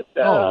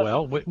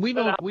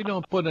 We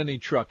don't put any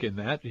truck in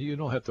that. You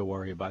don't have to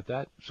worry about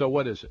that. So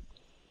what is it?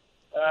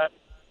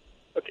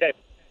 Okay.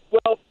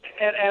 Well,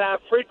 and I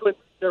frequent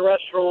the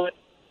restaurant,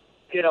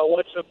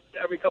 once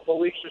every couple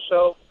of weeks or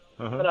so.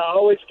 But I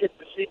always get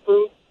the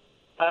seafood.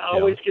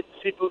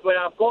 But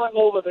I'm going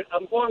over the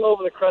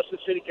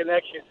Crescent City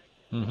connection.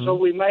 Mm-hmm. So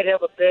we might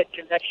have a bad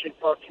connection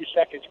for a few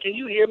seconds. Can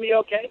you hear me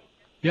okay?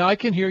 Yeah, I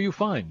can hear you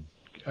fine.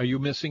 Are you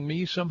missing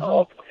me somehow? Oh,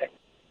 okay.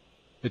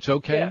 It's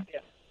okay? Yeah.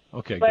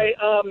 Okay,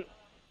 good.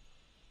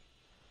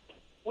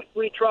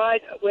 We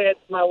tried with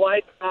my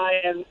wife and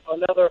I and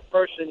another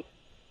person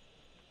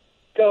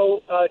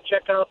go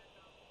check out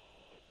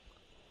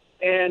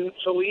and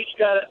so we each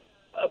got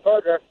a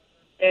burger,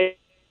 and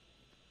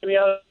we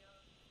on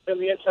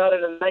the inside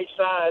at a nice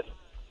size.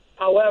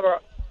 However,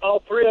 all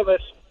three of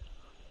us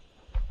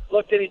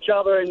looked at each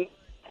other, and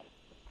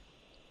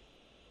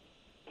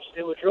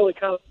it was really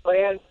kind of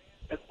bland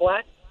and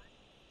flat.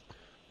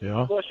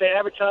 Yeah. Of course, they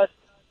advertised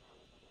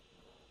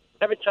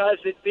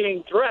it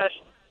being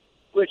dressed,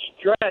 which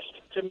dressed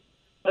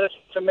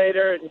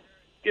tomato and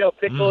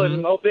pickle and a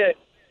little bit.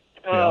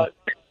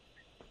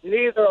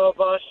 Neither of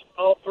us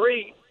had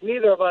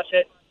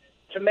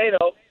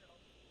tomato.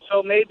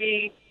 So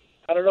maybe,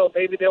 I don't know,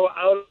 maybe they were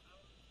out.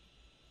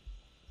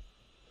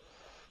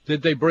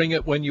 Did they bring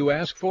it when you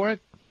asked for it?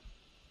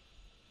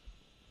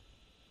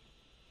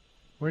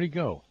 Where'd he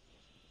go?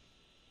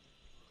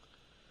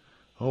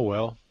 Oh,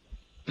 well.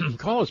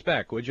 Call us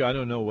back, would you? I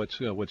don't know what's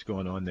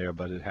going on there,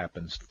 but it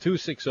happens.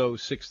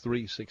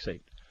 260-6368.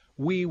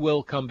 We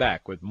will come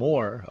back with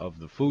more of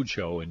the Food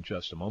Show in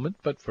just a moment,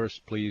 but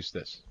first, please,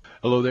 this.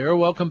 Hello there.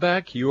 Welcome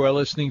back. You are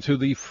listening to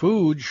the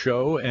Food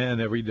Show, and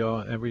every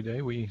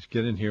day we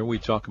get in here, we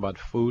talk about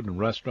food and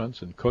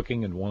restaurants and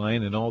cooking and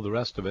wine and all the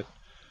rest of it.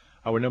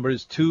 Our number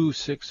is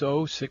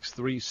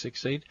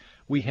 260-6368.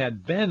 We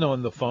had Ben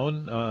on the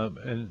phone,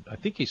 and I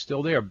think he's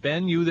still there.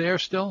 Ben, you there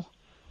still?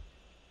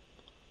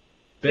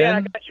 Ben? Yeah,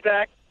 I got you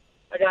back.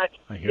 I got you.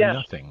 I hear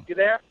nothing. You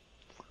there?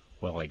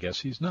 Well, I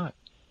guess he's not.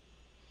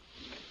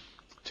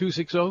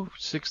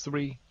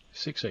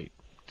 260-6368.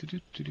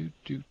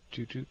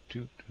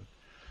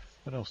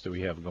 What else do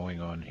we have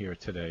going on here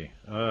today?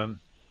 There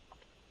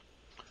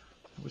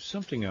was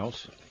something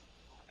else.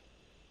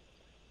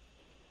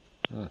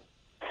 Well,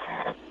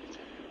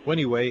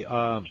 anyway,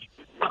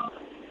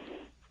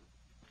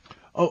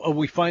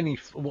 we finally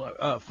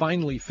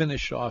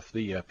finished off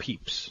the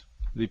Peeps.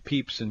 The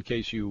Peeps, in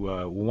case you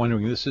were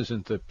wondering, this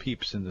isn't the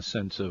Peeps in the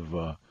sense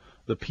of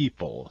the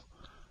people.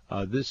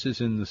 This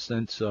is in the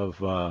sense of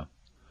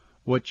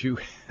what you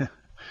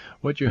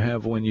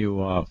have when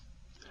you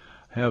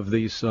have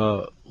these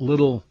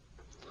little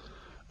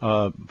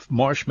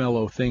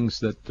marshmallow things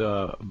that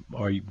are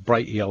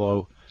bright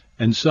yellow,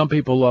 and some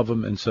people love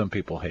them and some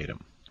people hate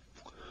them.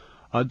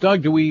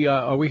 Doug,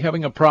 are we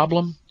having a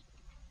problem?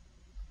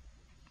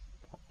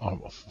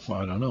 Oh,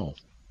 I don't know.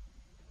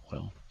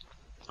 Well,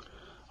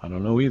 I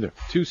don't know either.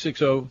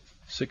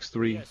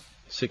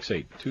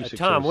 260-6368.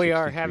 Tom, we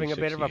are having a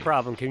bit of a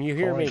problem. Can you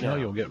hear me now?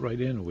 No, you'll get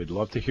right in. We'd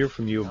love to hear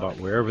from you about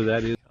wherever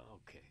that is.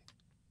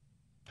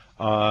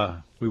 Okay.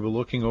 We were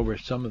looking over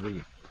some of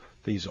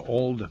these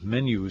old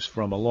menus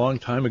from a long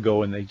time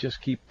ago, and they just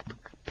keep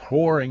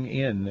pouring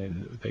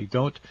in.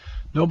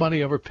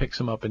 Nobody ever picks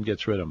them up and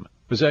gets rid of them.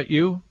 Was that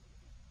you?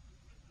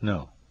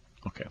 No.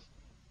 Okay.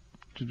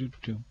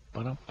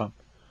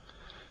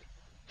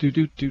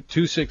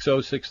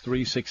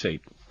 260-6368.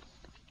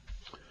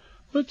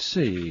 Let's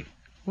see.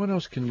 What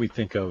else can we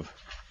think of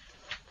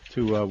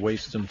to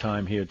waste some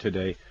time here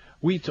today?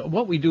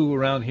 What we do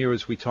around here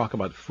is we talk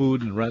about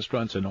food and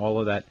restaurants and all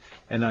of that.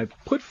 And I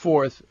put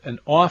forth an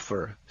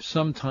offer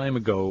some time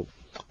ago,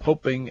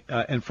 hoping,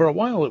 and for a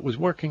while it was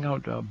working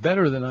out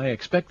better than I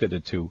expected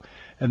it to.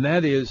 And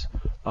that is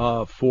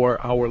for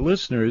our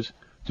listeners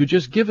to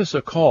just give us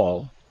a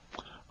call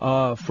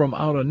from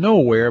out of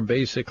nowhere,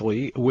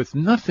 basically, with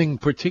nothing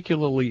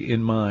particularly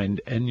in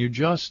mind, and you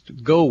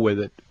just go with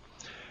it.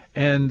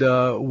 And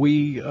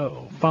we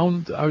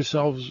found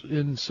ourselves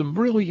in some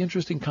really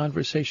interesting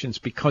conversations,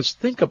 because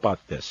think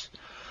about this.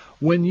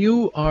 When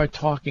you are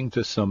talking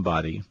to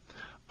somebody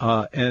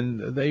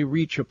and they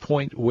reach a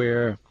point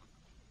where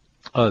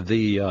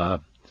there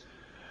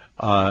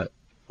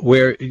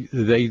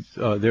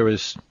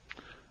is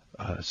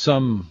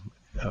some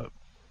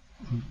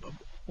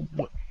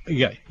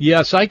yeah.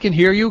 Yes, I can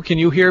hear you. Can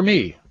you hear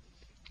me?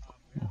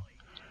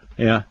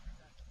 Yeah.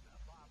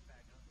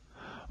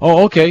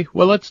 Oh, okay.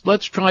 Well, let's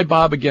try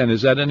Bob again.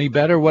 Is that any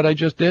better, what I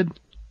just did?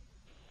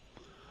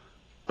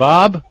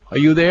 Bob, are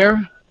you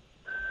there?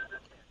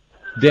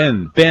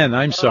 Ben,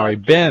 I'm sorry.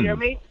 Ben. Can you hear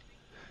me?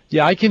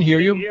 Yeah, I can hear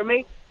you. Can you hear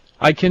me?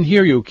 I can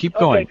hear you. Keep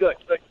going. Okay,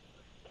 good.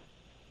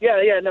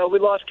 Yeah, no, we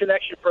lost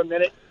connection for a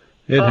minute.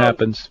 It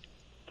happens.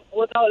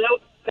 Well, no,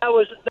 that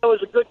was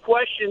a good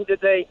question. Did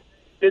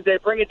they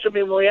bring it to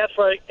me when we asked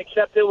for it,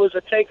 except it was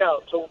a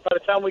takeout. So by the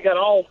time we got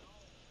home,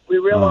 we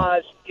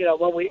realized,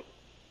 when we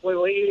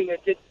were eating it,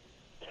 it's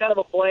kind of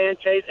a bland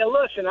taste. And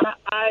listen,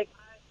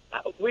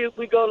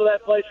 we go to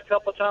that place a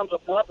couple of times a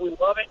month. We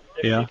love it.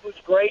 The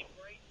seafood's great,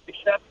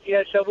 except,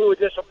 so we were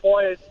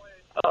disappointed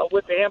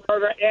with the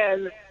hamburger,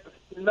 and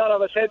none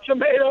of us had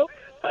tomato.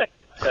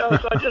 So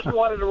I just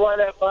wanted to run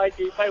that by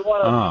you. I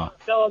want to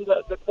tell them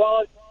the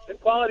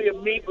quality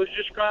of meat was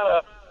just kind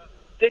of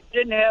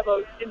didn't have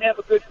a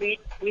good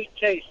meat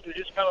taste. It was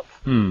just kind of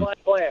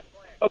bland.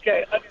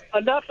 Okay,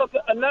 enough of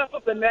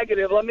the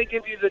negative. Let me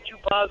give you the two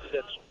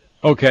positives.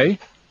 Okay.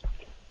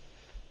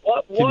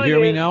 Can you hear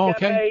me now?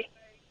 Okay.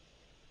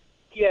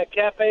 Yeah,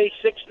 Cafe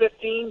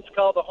 615. It's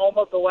called the Home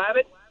of the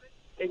Wabbit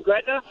in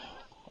Gretna.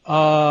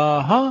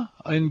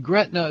 In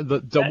Gretna,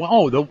 the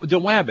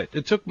Wabbit.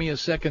 It took me a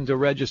second to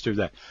register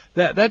that.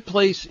 That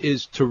place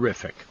is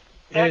terrific.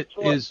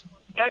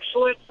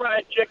 Excellent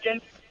fried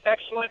chicken.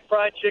 Excellent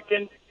fried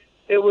chicken.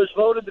 It was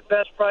voted the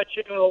best fried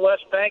chicken on the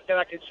West Bank, and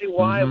I can see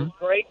why. It was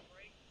great.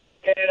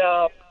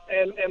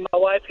 And my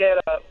wife had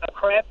a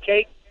crab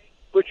cake,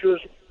 which was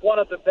one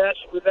of the best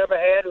we've ever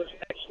had. It was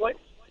excellent.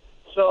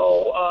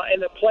 So,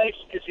 and the place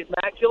is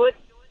immaculate.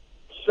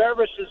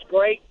 Service is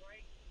great.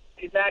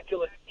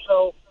 Immaculate.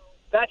 So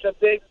that's a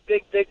big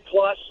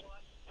plus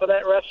for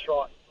that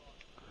restaurant.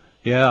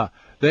 Yeah.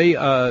 They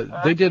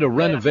did a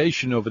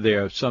renovation over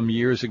there some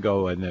years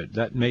ago, and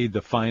that made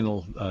the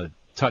final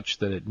touch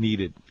that it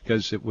needed,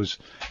 because it was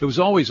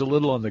always a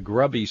little on the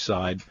grubby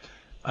side,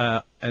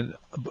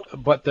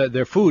 but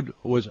their food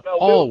was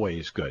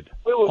always good.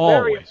 We were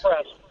very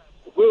impressed.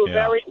 We were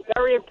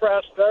very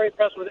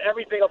impressed with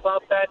everything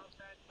about that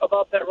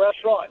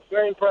restaurant.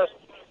 Very impressed.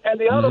 And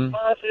the other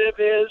positive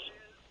is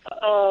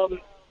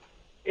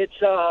it's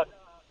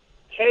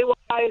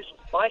KY's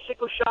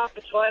bicycle shop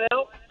in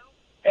Slidell.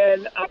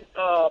 And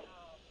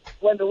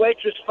when the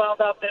waitress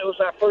found out that it was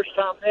our first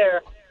time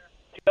there,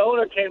 the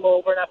owner came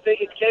over, and I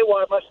figured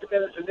KY must have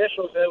been his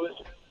initials. It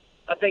was,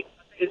 I think,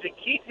 is it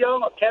Keith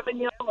Young or Kevin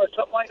Young or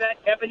something like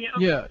that? Kevin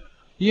Young?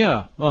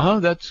 Yeah.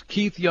 That's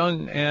Keith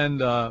Young,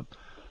 and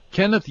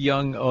Kenneth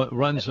Young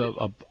runs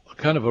a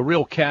kind of a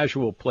real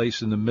casual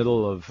place in the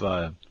middle of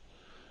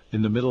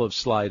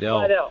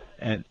Slidell.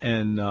 And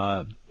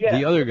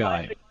the other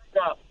guy.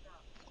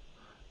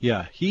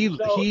 Yeah,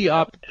 he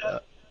up.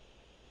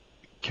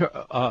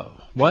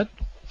 What?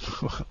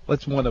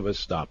 Let's one of us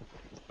stop.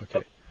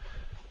 Okay.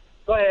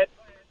 Go ahead.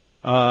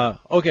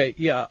 Okay.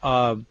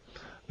 Yeah.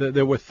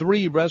 There were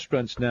 3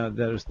 restaurants now.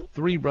 There's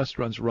 3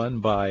 restaurants run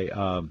by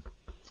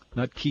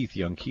not Keith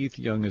Young. Keith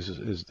Young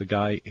is the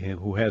guy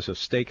who has a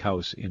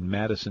steakhouse in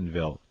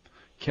Madisonville.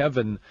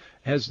 Kevin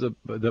has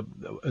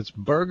it's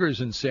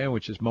burgers and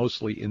sandwiches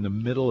mostly in the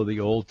middle of the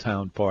old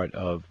town part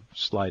of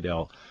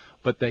Slidell.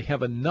 But they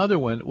have another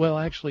one. Well,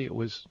 actually,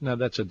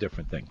 that's a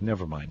different thing.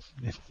 Never mind.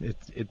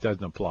 It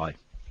doesn't apply.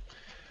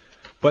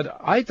 But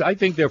I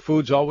think their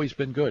food's always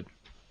been good.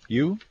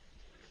 You?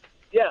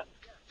 Yeah.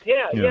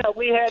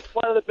 We had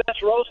one of the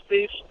best roast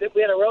beefs.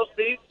 We had a roast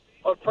beef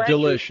on Frank's.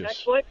 Delicious.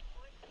 Excellent.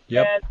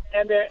 Yep.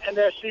 And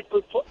their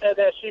seafood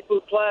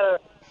platter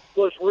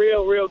was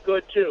real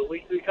good too.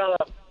 We kind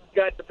of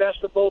got the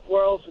best of both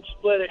worlds and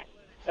split it,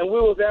 and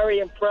we were very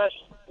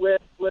impressed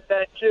with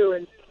that too.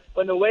 And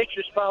when the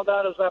waitress found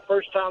out it was our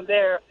first time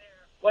there,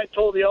 went and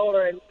told the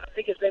owner, and I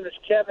think his name is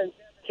Kevin.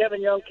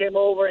 Kevin Young came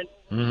over and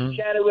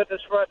chatted with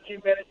us for a few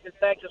minutes and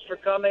thanked us for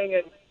coming.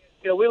 And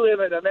we live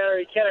in the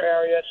Mary Kenner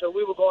area, so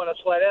we were going to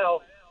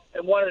Slidell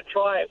and wanted to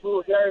try it. We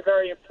were very,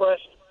 very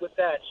impressed with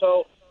that.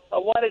 So I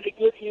wanted to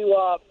give you,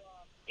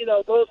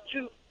 those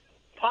 2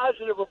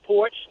 positive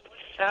reports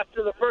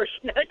after the first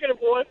negative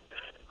one.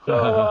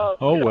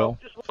 So,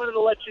 just wanted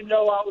to let you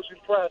know I was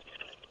impressed.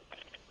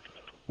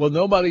 Well,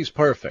 nobody's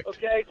perfect.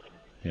 Okay.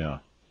 Yeah.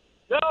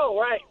 No,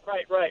 right.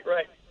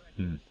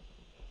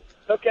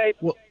 Okay.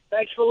 Well,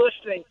 thanks for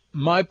listening.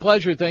 My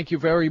pleasure. Thank you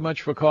very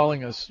much for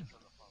calling us.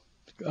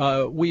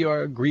 We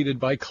are greeted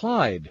by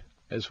Clyde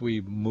as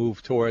we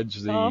move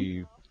towards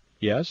the...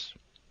 Yes?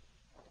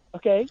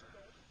 Okay.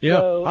 Yeah.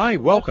 So, hi,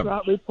 welcome.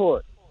 Restaurant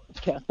report.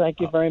 Thank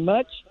you very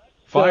much.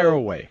 Fire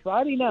away.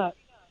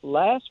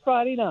 Last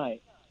Friday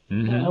night,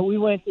 we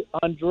went to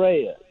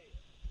Andrea.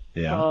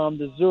 Yeah.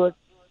 The Zurich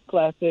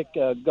Classic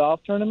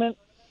golf tournament.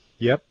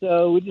 Yep.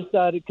 So we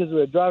decided, because we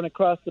were driving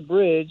across the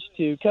bridge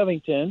to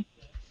Covington,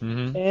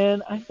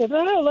 and I said,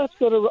 let's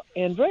go to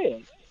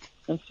Andrea's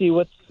and see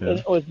and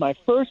it was my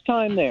first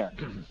time there.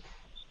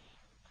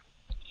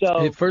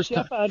 So first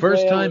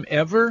time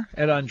ever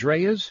at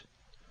Andrea's?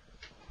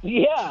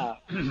 Yeah,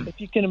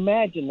 if you can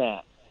imagine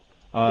that.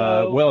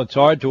 Well, it's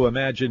hard to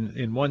imagine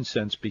in one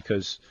sense,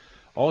 because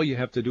all you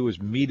have to do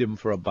is meet him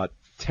for about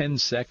 10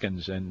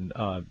 seconds and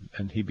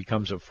he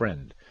becomes a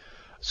friend.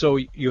 So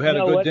you had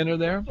a good dinner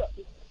there?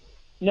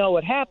 No,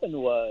 what happened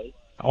was,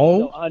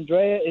 so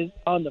Andrea is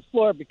on the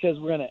floor because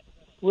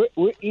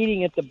we're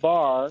eating at the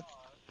bar.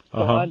 So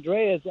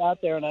Andrea's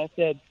out there, and I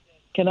said,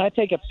 "Can I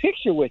take a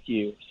picture with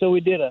you?" So we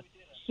did a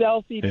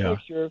selfie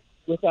picture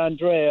with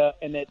Andrea,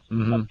 and it's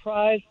a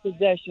prized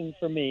possession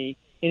for me.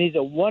 And he's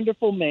a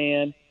wonderful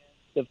man.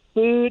 The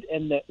food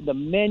and the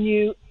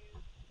menu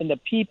and the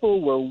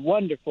people were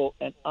wonderful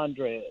at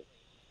Andrea's.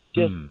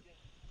 And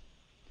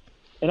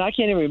I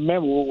can't even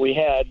remember what we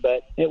had,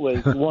 but it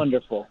was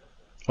wonderful.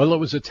 Well, it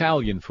was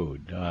Italian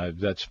food.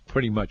 That's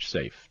pretty much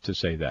safe to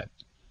say that.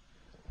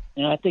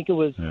 And I think it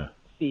was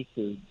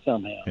seafood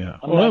somehow. Yeah.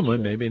 Well,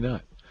 maybe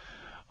not.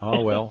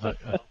 Oh, well,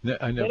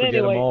 I never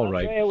get them all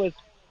right.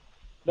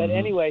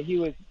 Anyway,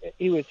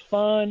 he was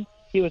fun.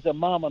 He was a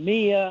Mamma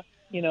Mia,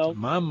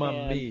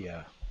 Mamma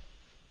Mia.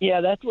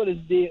 Yeah, that's what his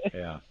deal.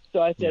 Yeah.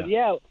 So I said,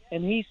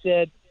 and he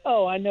said,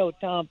 "Oh, I know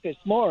Tom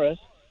Fitzmaurice.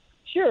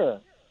 Sure,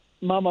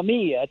 Mamma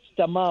Mia. It's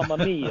the Mamma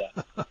Mia."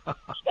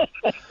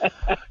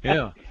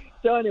 Yeah.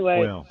 So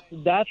anyway,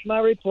 that's my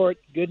report.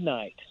 Good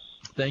night.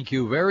 Thank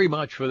you very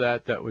much for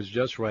that. That was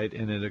just right.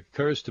 And it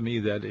occurs to me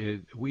that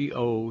we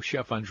owe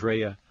Chef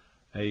Andrea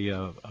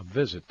a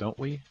visit, don't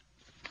we?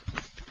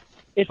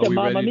 It's Are a we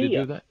Mamma ready Mia.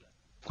 to do that?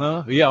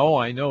 Huh? Yeah, oh,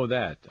 I know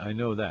that.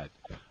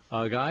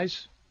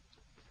 Guys,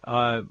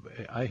 I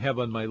have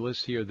on my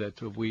list here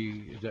that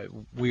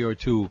we are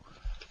to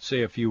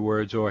say a few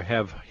words, or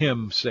have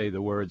him say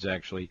the words,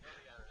 actually,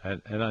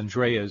 and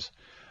Andrea's.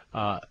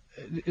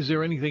 Is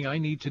there anything I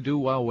need to do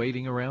while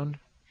waiting around?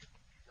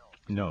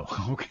 No.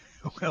 Okay.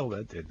 Well,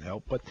 that didn't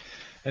help. But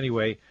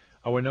anyway,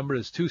 our number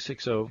is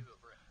 260.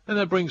 And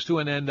that brings to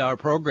an end our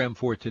program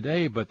for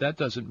today, but that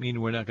doesn't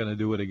mean we're not going to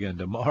do it again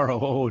tomorrow.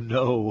 Oh,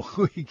 no,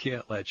 we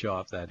can't let you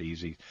off that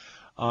easy.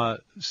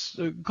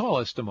 Call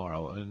us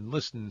tomorrow and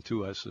listen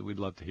to us. We'd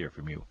love to hear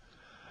from you.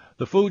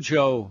 The Food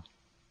Show.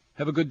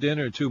 Have a good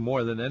dinner, too,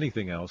 more than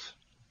anything else.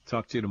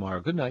 Talk to you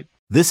tomorrow. Good night.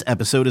 This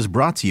episode is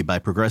brought to you by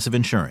Progressive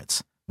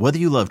Insurance. Whether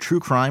you love true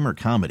crime or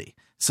comedy,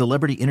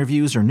 celebrity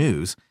interviews or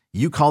news,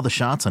 you call the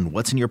shots on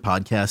what's in your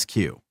podcast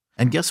queue.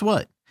 And guess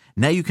what?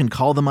 Now you can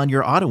call them on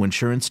your auto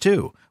insurance,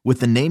 too, with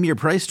the Name Your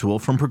Price tool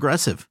from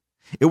Progressive.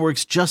 It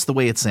works just the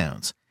way it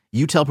sounds.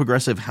 You tell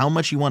Progressive how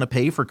much you want to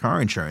pay for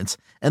car insurance,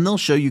 and they'll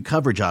show you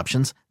coverage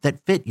options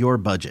that fit your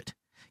budget.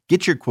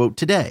 Get your quote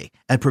today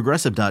at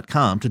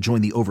Progressive.com to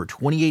join the over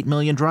 28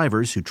 million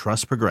drivers who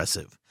trust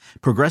Progressive.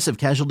 Progressive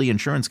Casualty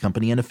Insurance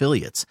Company and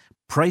Affiliates.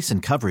 Price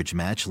and coverage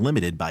match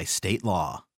limited by state law.